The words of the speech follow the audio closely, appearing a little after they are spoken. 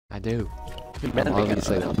I do. Man, I'm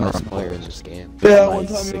obviously the best player in this game. Yeah, Like one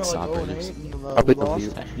time you were 6 like, oh, operators. Nate, and we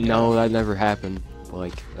lost. No, that never happened.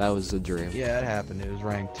 Like, that was a dream. Yeah, it happened. It was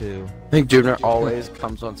ranked 2. I think Dubner always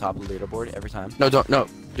comes on top of the leaderboard every time. No, don't. No,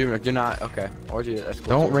 Dubner, do not. Okay. Or do that's cool.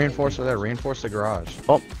 Don't reinforce with that. Reinforce the garage.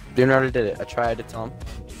 Oh, Dubner already did it. I tried to tell him.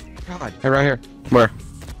 God. Hey, right here. Where?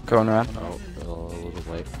 Going around. Oh, a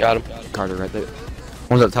little late. Got him. Carter right there.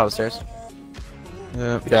 One's at the top of the stairs.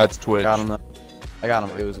 Yeah. Yeah, it's Twitch. Got him though. I got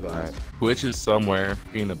him. It was about. Alright. Twitch is somewhere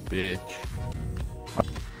being a bitch.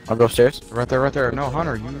 I'll go upstairs. Right there, right there. No,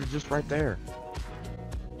 Hunter, you were just right there.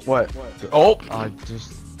 What? Oh! I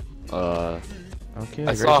just. Okay. I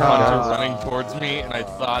great saw job, Hunter guys. running towards me, and I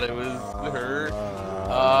thought it was her.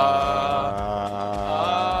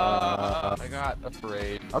 I got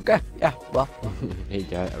afraid. Okay. Yeah. Well. He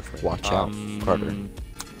got afraid. Watch out, Carter.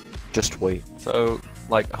 Just wait. So,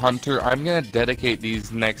 like, Hunter, I'm gonna dedicate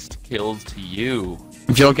these next kills to you.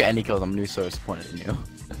 If you don't get any kills, I'm gonna be so disappointed in you.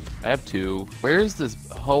 I have 2. Where is this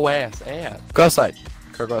hoe ass at? Go outside.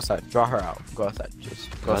 Go outside. Draw her out. Go outside.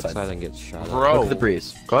 Just Go go outside outside. and get shot at. Bro. Look at the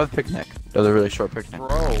breeze. Go have a picnic. That was a really short picnic.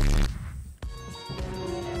 Bro.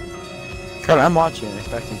 Carter, I'm watching and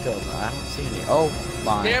expecting kills. I don't see any. Oh,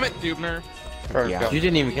 fine. Damn it, Dubner. Carter, Yeah. You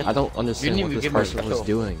didn't even get. I don't understand You what didn't this even give me a person was kill,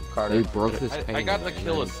 doing. Carter. They broke this I pane got the and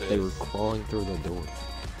kill then assist. They were crawling through the door.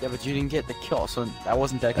 Yeah, but you didn't get the kill, so that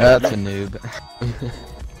wasn't dedicated. That's a noob.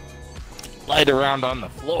 Light around on the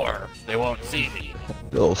floor. They won't see me.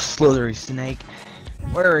 Little slithery snake.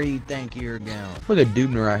 Where do you think you're going? Look at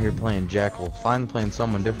Dubner out here playing Jackal. Finally playing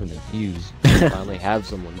someone different than Fuse. Finally have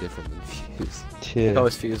someone different than Fuse. I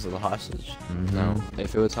always fuse as a hostage. No,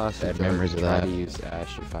 if it was hostage, Bad I would memories of try that. to use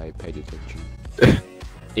Ash if I paid attention.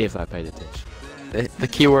 If I paid attention. The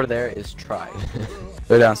key word there is try.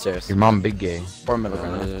 They're downstairs. Your mom big gay. Or middle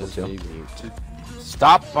ground. Just Cool too. leave me.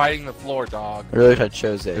 Stop fighting the floor, dog. I really wish I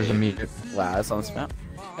chose There's a mute. Laz on this map.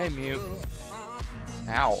 Hey, mute.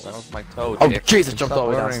 Ow, that was my toe. Oh, dick. Jesus, jumped Stop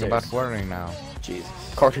all the way learning about downstairs. flirting now. Jesus.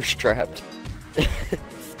 Carter's trapped.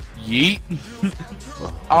 Yeet.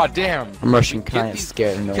 Oh, damn. I'm rushing. Get Can I these-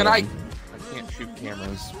 scare no Can one? I can't shoot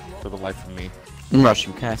cameras for the life of me. I'm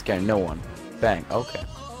rushing. Can I scare no one? Bang. Okay.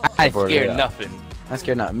 I I've already scared got- nothing. I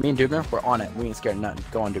scared nothing. Me and Dubner, we're on it. We ain't scared nothing.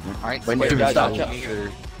 Go on, Dubner. I ain't Wait, scared Dubner, stop. nothing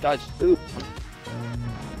either. Dodge. Ooh.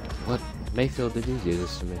 What? Mayfield, did you do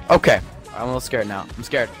this to me? Okay. I'm a little scared now. I'm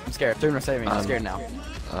scared. I'm scared. Dubner, save me. I'm scared now.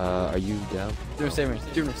 Are you down? Dubner, save me.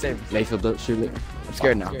 Dubner, save me. Mayfield, don't shoot it. I'm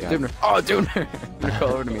scared now. Okay. Dubner. Oh, Dubner. You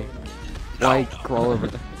crawl over to me. Why crawl over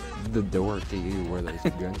the door to you where there's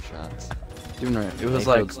gunshots? Dubner, it was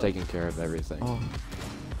like. Mayfield's taking care of everything. Oh.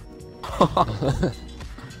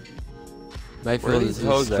 Mayfield Where is these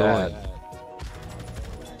hoes destroyed. at?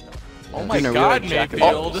 Oh my Dubner, god, really jacked it.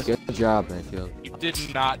 Mayfield! Good job, Mayfield. You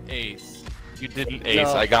did not ace. You didn't ace.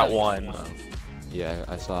 I got one. Yeah,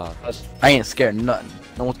 I saw. I ain't scared of nothing.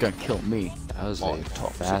 No one's gonna kill me. That was Long a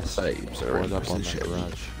talks fast of babes are board up on my position.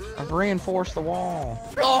 garage. I've reinforced the wall.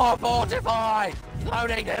 Floor fortified!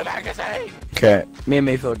 Loading the magazine! Okay. Me and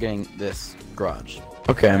Mayfield are getting this garage.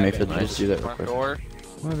 Okay, Mayfield, just do that real Front quick. door.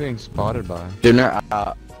 What am I being spotted by? Dubner,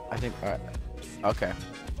 I think. Alright. Okay.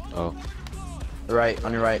 Oh, Right,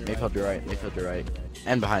 on your right. Mayfield, your right. Mayfield, your right.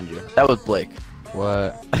 And behind you. That was Blake.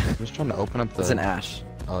 What? I'm just trying to open up the. That's an Ash.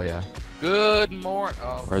 Oh yeah. Good morning.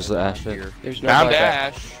 Oh, Where's the ash at? here? There's no Found black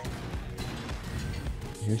Ash.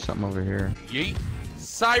 Here's something over here. Yeet.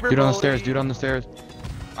 Cyber Dude on the stairs. Dude on the stairs.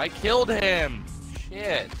 I killed him.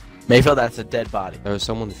 Shit. Mayfield, that's a dead body. there was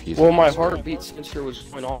someone fusing. Well, my heartbeat sensor was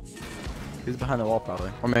going off. He was behind the wall,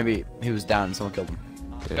 probably. Or maybe he was down and someone killed him.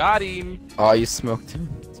 Yeah. Got him. Oh, you smoked him.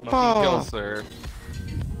 Smoking kill, sir.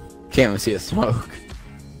 Can't even see a smoke.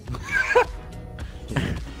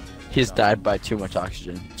 He's died by too much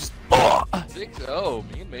oxygen.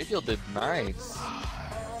 6-0. Me and Mayfield did nice.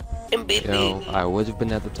 You know, I would have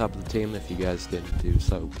been at the top of the team if you guys didn't do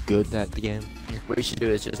so good at the game. What you should do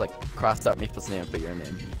is just like cross out Maple's name and put your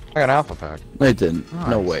name. I got an alpha pack. No, it didn't.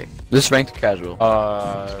 No Nice. way. This ranked casual.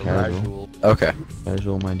 Casual. Okay.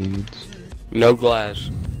 Casual, my dudes. No glass.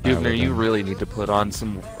 Dubner, you really need to put on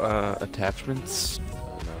some attachments.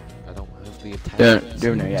 I don't have the attachments.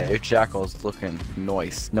 Dubner, yeah, your Jackal's looking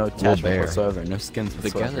nice. No attachment bear. whatsoever. No skins The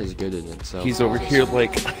gun whatsoever. is good in itself. He's over here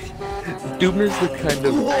like. Dubner's the kind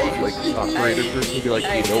of like operator person who'd be like,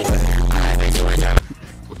 you know what?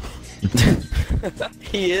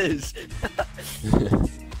 He is.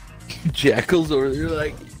 Jackal's over there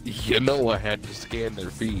like, you know I had to scan their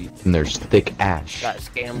feet. And there's thick ash. Got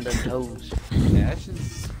scammed in toes. Ash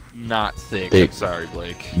is not thick. Thick. I'm sorry,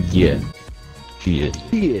 Blake. Yeah. She is.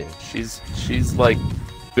 He is. She's like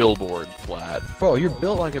billboard flat. Bro, you're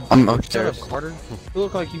built like a. I'm Shut up, upstairs. Carter. You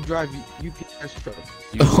look like you drive UPS truck.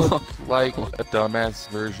 You look like a dumbass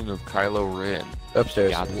version of Kylo Ren.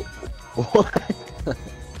 Upstairs. Yeah, What?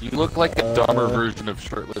 You look like a dumber version of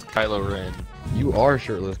shirtless Kylo Ren. You are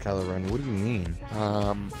shirtless, Kylo Ren. What do you mean?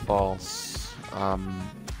 False.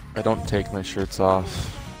 I don't take my shirts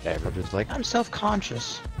off. Ever just like I'm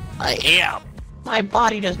self-conscious. I am. My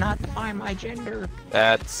body does not define my gender.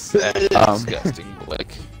 That's disgusting,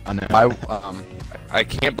 Blake. I know. I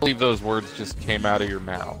can't believe those words just came out of your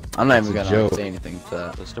mouth. I'm not even It's a gonna joke. say anything to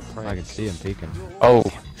that. just a I prank. can see him peeking. Oh,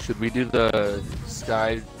 should we do the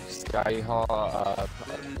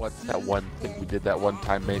what's that one thing we did that one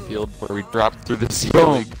time, Mayfield, where we dropped through the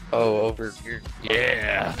ceiling? Oh, over here.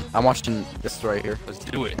 Yeah, I'm watching this right here. let's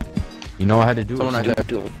do it. You know how to do Someone it. right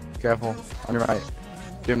there. Careful. On your right.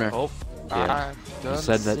 Junior. Oh, Yeah. You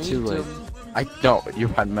said that too late. No, you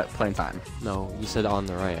had met plenty of time. No, you said on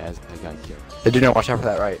the right as I got killed. Did you know? Watch out for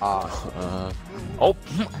that right. Oh,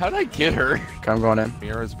 how did I get her? Okay, I'm going in.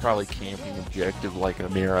 Mira's probably camping objective like a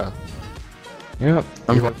Mira. Yep.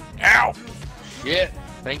 I'm going. Ow! Shit!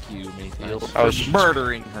 Thank you, Mayfield. Nice. I was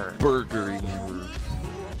murdering her. Burgering her.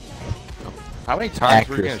 How many times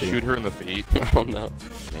were you gonna Accuracy. shoot her in the feet? Oh no.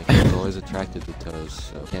 He's always attracted to toes,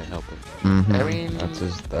 so can't help it. Mm-hmm. I mean-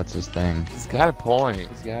 that's his thing. He's got a point.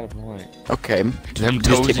 He's got a point. Okay. Them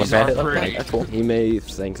Just keep toesies my are bandit. pretty. Okay, that's cool. He may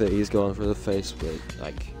think that he's going for the face, but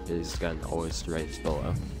like his gun always raised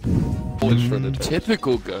below. Always for the toe.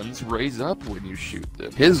 Typical guns raise up when you shoot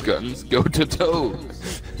them. His guns go to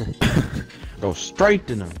toes. Go straight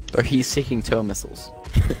to him. Or he's seeking toe missiles.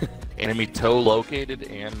 Enemy toe located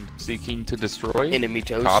and seeking to destroy. Enemy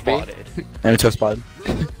toe Copy. spotted. And a toe spotted.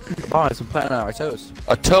 Oh, it's been planted on our toes.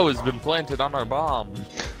 A toe has been planted on our bomb.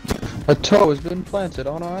 A toe has been planted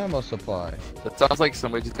on our ammo supply. That sounds like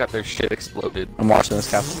somebody just got their shit exploded. I'm watching this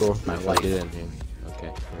castle with my Like life. it in here.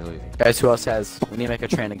 Okay, really. Guys, who else has? We need to make a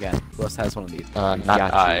train again. Who else has one of these? Not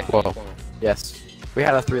Got I. you. Whoa. Yes. We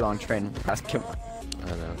had a 3-long train. Ask him. I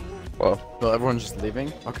don't know. Whoa. Well, everyone's just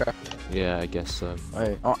leaving? Okay. Yeah, I guess so.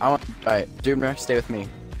 Alright. Oh, Alright, Junior, stay with me.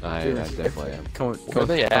 I Junior, definitely am. Come Where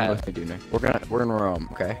they come at? with me, Junior. We're gonna roam,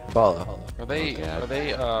 okay? Follow. Are they,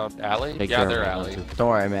 Okay, alley? Take Yeah, care they're of alley. it. Don't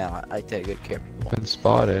worry, man. I take good care of people. Been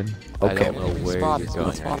spotted. I Okay. don't know where Spotted, you're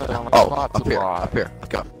going. spotted right on now. the Oh, spot up here. supply. Up here. Let's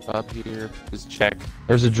go. Up here. Just check.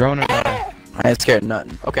 There's a drone in there. I ain't scared of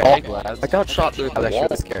nothing. Okay. Hey, Glass. I got shot through I the was wall.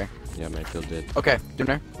 actually scary. Yeah, Mayfield did. Okay,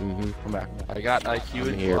 Junior, Mm-hmm. come back. I got IQ I'm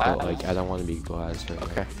and here, Glass. but like I don't want to be glass right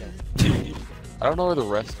Okay. I don't know where the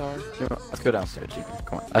rest are. Junior, let's go downstairs, Junior.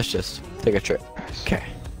 Come on. Let's just take a trip. Okay.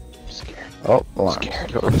 I'm scared. Oh, hold on.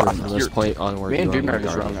 Scared. We're fine. now. From this point onward, Me and you're Junior are on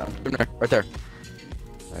just your running guard. around. Junior, right there.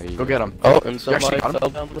 There you Go get him. Oh, Oh, and you somebody actually got fell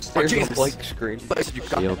him? down the stairs Jesus. with Blake's screen. You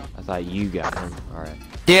got him. Shield. I thought you got him. All right.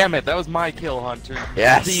 Damn it, that was my kill, Hunter.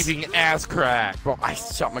 Yes. Thieving ass crack. Bro, I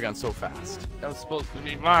shot my gun so fast. That was supposed to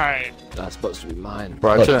be mine. That's supposed to be mine.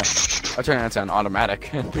 Bro, I turned that on automatic.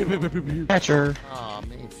 Catcher. Aw,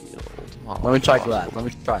 Mayfield. Let me try Glad. Let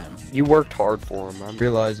me try him. You worked hard for him.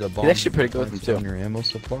 Realize a bomb. He's actually pretty good with him, planted too. On your ammo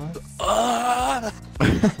supply. Ah!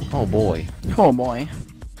 Oh boy. Oh boy.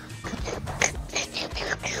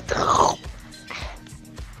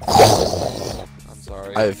 I'm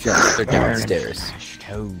sorry. I have a feeling they're downstairs. Smashed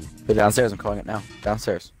toe. They're downstairs. I'm calling it now.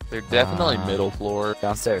 Downstairs. They're definitely middle floor.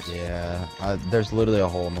 Downstairs. Yeah. There's literally a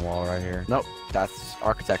hole in the wall right here. Nope. That's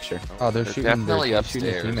architecture. Oh, they're They're shooting. definitely they're shooting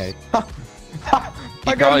upstairs. his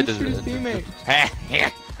He I probably got him to does shoot his it.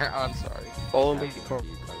 teammate. I'm sorry. Follow me.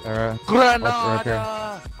 Right Granada! here.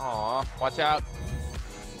 Aw, watch out.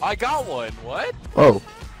 I got one. What? Oh.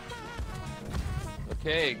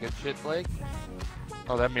 Okay, good shit, Blake.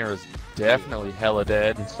 Oh, that mirror's definitely hella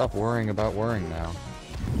dead. Stop worrying about worrying now.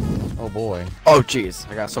 Oh boy. Oh jeez.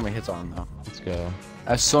 I got so many hits on him though. Let's go.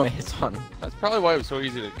 I have so many hits on him. That's probably why it was so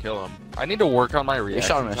easy to kill him. I need to work on my shot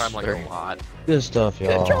reaction him at time like three. a lot. Good stuff,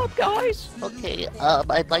 y'all. guys. Okay,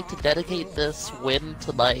 I'd like to dedicate this win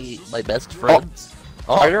to my best friends.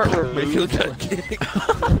 Carter Oh, Mayfield got kicked.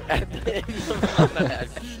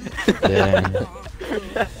 Dang.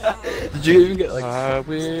 Did you even get like I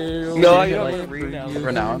will. No, I be got like my renown.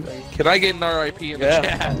 renowned? Can I get an RIP in the Yeah.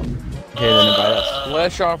 chat? Okay, then invite us.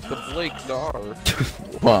 Flesh off the Blake Dar.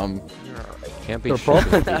 Can't be No shooting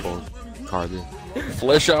problem. people, Carter.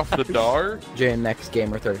 Flesh off the Dar? J Next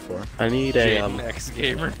Gamer 34. I need a Next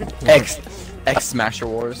gamer. X Smasher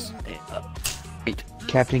Wars.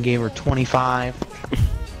 Captain Gamer 25.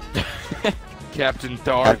 Captain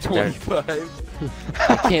Dar Okay. 25.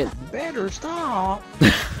 I can't. Better stop.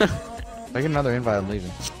 I get another invite. I'm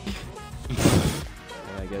leaving.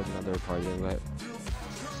 I get another party invite.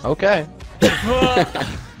 Okay.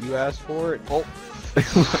 You asked for it. Oh.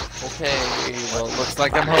 Okay, well, looks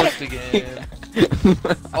like I'm host again.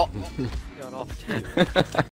 Oh, got off too.